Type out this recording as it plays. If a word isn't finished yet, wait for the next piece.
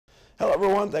Hello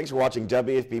everyone, thanks for watching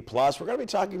WFB Plus. We're going to be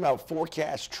talking about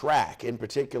forecast track, in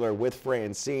particular with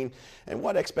Francine, and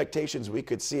what expectations we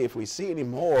could see if we see any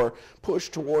more push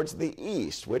towards the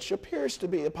east, which appears to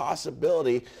be a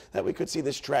possibility that we could see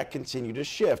this track continue to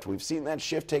shift. We've seen that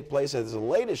shift take place as the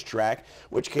latest track,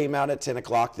 which came out at 10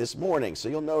 o'clock this morning. So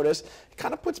you'll notice it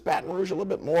kind of puts Baton Rouge a little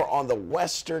bit more on the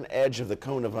western edge of the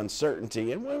cone of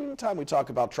uncertainty. And every time we talk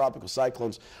about tropical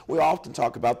cyclones, we often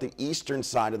talk about the eastern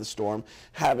side of the storm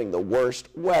having the worst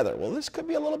weather. Well, this could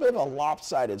be a little bit of a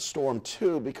lopsided storm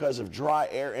too because of dry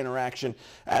air interaction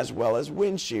as well as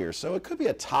wind shear. So it could be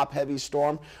a top-heavy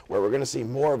storm where we're going to see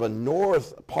more of a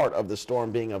north part of the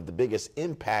storm being of the biggest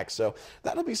impact. So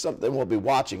that'll be something we'll be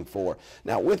watching for.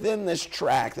 Now, within this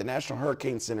track, the National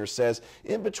Hurricane Center says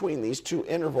in between these two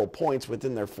interval points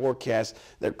within their forecast,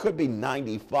 there could be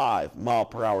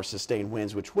 95-mile-per-hour sustained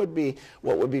winds, which would be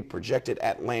what would be projected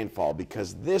at landfall,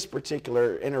 because this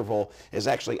particular interval is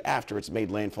actually after it's made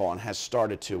landfall and has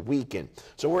started to weaken.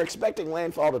 So we're expecting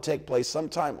landfall to take place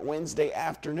sometime Wednesday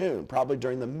afternoon, probably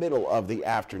during the middle of the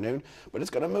afternoon, but it's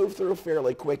going to move through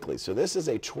fairly quickly. So this is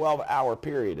a 12-hour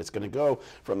period. It's going to go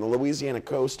from the Louisiana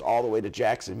coast all the way to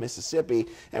Jackson, Mississippi,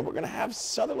 and we're going to have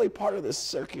southerly part of this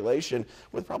circulation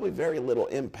with probably very little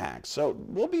impact. So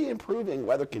we'll be improving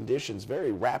weather conditions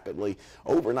very rapidly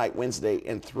overnight Wednesday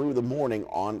and through the morning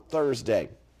on Thursday.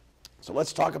 So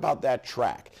let's talk about that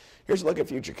track. Here's a look at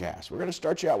Futurecast. We're going to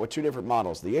start you out with two different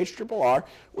models. The HRRR,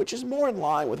 which is more in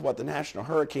line with what the National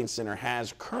Hurricane Center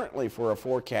has currently for a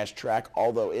forecast track,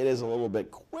 although it is a little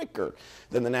bit quicker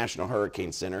than the National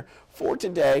Hurricane Center. For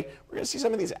today, we're going to see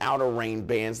some of these outer rain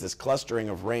bands, this clustering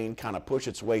of rain kind of push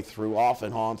its way through off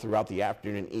and on throughout the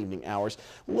afternoon and evening hours.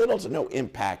 Little to no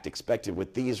impact expected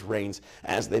with these rains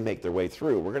as they make their way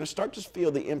through. We're going to start to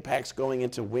feel the impacts going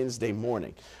into Wednesday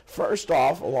morning. First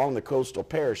off, along the coastal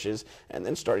parishes, and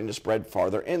then starting to spread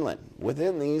farther inland.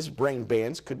 Within these rain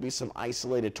bands could be some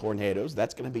isolated tornadoes.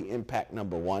 That's going to be impact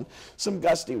number one. Some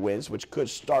gusty winds, which could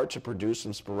start to produce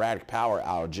some sporadic power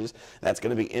outages. That's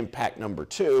going to be impact number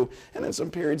two. And then some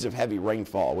periods of heavy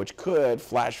rainfall, which could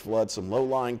flash flood some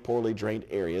low-lying, poorly drained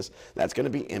areas. That's going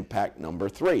to be impact number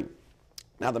three.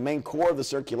 Now, the main core of the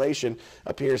circulation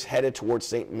appears headed towards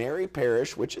St. Mary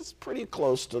Parish, which is pretty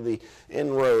close to the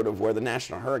inroad of where the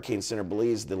National Hurricane Center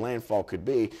believes the landfall could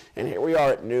be. And here we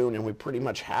are at noon, and we pretty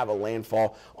much have a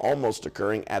landfall almost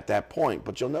occurring at that point.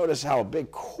 But you'll notice how a big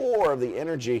core of the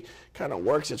energy kind of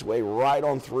works its way right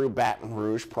on through Baton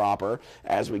Rouge proper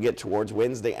as we get towards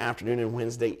Wednesday afternoon and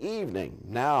Wednesday evening.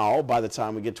 Now, by the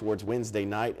time we get towards Wednesday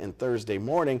night and Thursday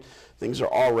morning, things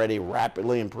are already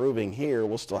rapidly improving here.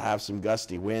 We'll still have some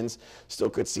gusty winds, still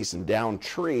could see some downed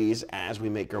trees as we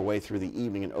make our way through the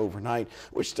evening and overnight,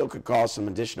 which still could cause some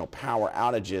additional power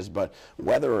outages, but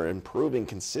weather improving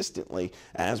consistently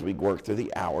as we work through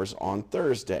the hours on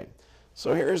Thursday.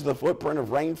 So here's the footprint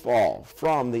of rainfall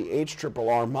from the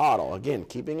HRRR model. Again,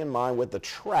 keeping in mind with the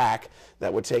track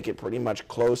that would take it pretty much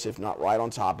close, if not right on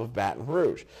top of Baton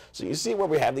Rouge. So you see where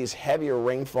we have these heavier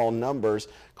rainfall numbers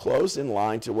close in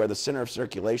line to where the center of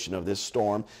circulation of this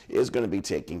storm is going to be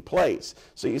taking place.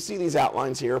 So you see these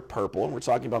outlines here of purple, and we're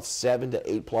talking about 7 to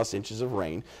 8+ inches of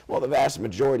rain. Well, the vast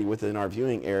majority within our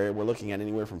viewing area, we're looking at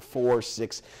anywhere from 4,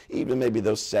 6, even maybe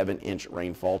those 7-inch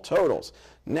rainfall totals.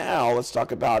 Now, let's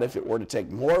talk about if it were to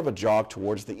take more of a jog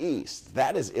towards the east.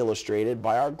 That is illustrated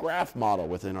by our graph model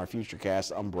within our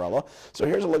Futurecast umbrella. So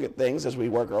here's a look at things as we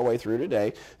work our way through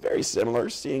today. Very similar,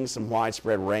 seeing some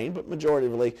widespread rain, but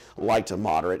majoritively light to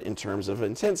moderate in terms of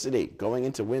intensity. Going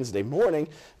into Wednesday morning,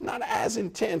 not as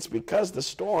intense because the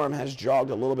storm has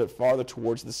jogged a little bit farther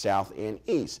towards the south and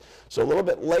east. So a little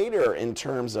bit later in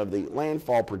terms of the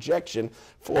landfall projection,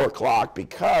 4 o'clock,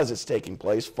 because it's taking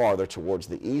place farther towards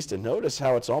the east. And notice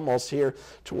how it's almost here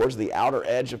towards the outer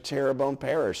edge of Terrebonne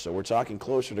Parish. So we're talking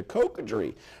closer to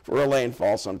Cocodrie for a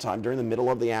landfall sometime during the middle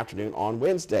of the afternoon on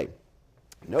Wednesday.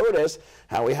 Notice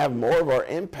how we have more of our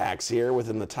impacts here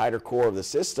within the tighter core of the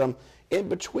system in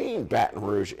between Baton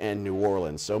Rouge and New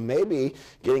Orleans. So maybe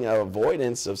getting an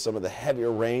avoidance of some of the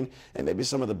heavier rain and maybe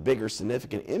some of the bigger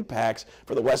significant impacts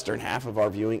for the western half of our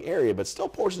viewing area. But still,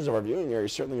 portions of our viewing area are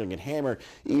certainly going to get hammered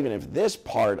even if this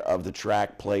part of the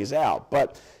track plays out.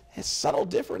 But subtle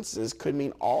differences could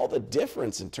mean all the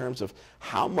difference in terms of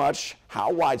how much, how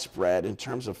widespread in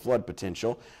terms of flood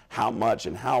potential, how much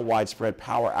and how widespread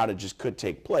power outages could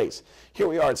take place. Here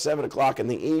we are at 7 o'clock in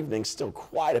the evening, still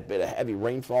quite a bit of heavy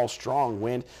rainfall, strong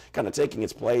wind kind of taking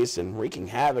its place and wreaking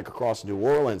havoc across New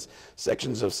Orleans,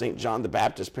 sections of St. John the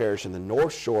Baptist Parish and the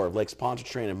north shore of Lakes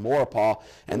Pontchartrain and Morrow,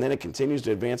 and then it continues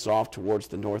to advance off towards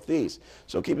the northeast.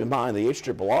 So keep in mind the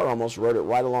HRRR almost wrote it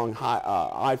right along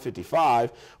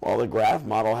I-55, while the graph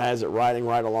model has it riding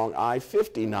right along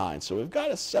I-59. So we've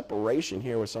got a separation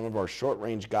here with some of our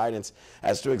short-range guidance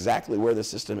as to exactly where the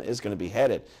system is going to be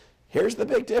headed. Here's the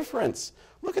big difference.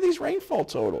 Look at these rainfall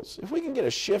totals. If we can get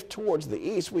a shift towards the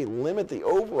east, we limit the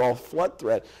overall flood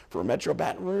threat for Metro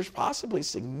Baton Rouge possibly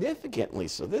significantly.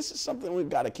 So this is something we've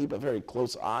got to keep a very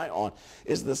close eye on,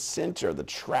 is the center, the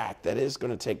track that is going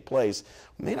to take place.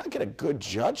 We may not get a good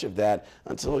judge of that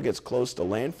until it gets close to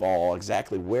landfall,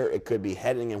 exactly where it could be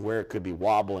heading and where it could be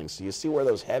wobbling. So you see where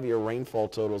those heavier rainfall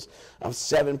totals of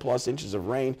 7+ inches of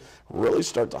rain really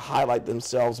start to highlight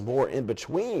themselves more in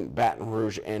between Baton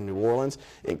Rouge and New Orleans,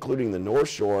 including the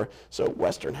North Shore. So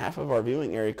western half of our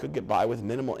viewing area could get by with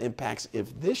minimal impacts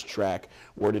if this track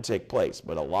were to take place,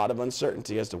 but a lot of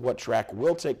uncertainty as to what track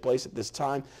will take place at this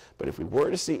time. But if we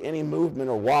were to see any movement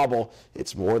or wobble,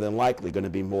 it's more than likely going to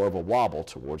be more of a wobble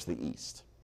towards the east.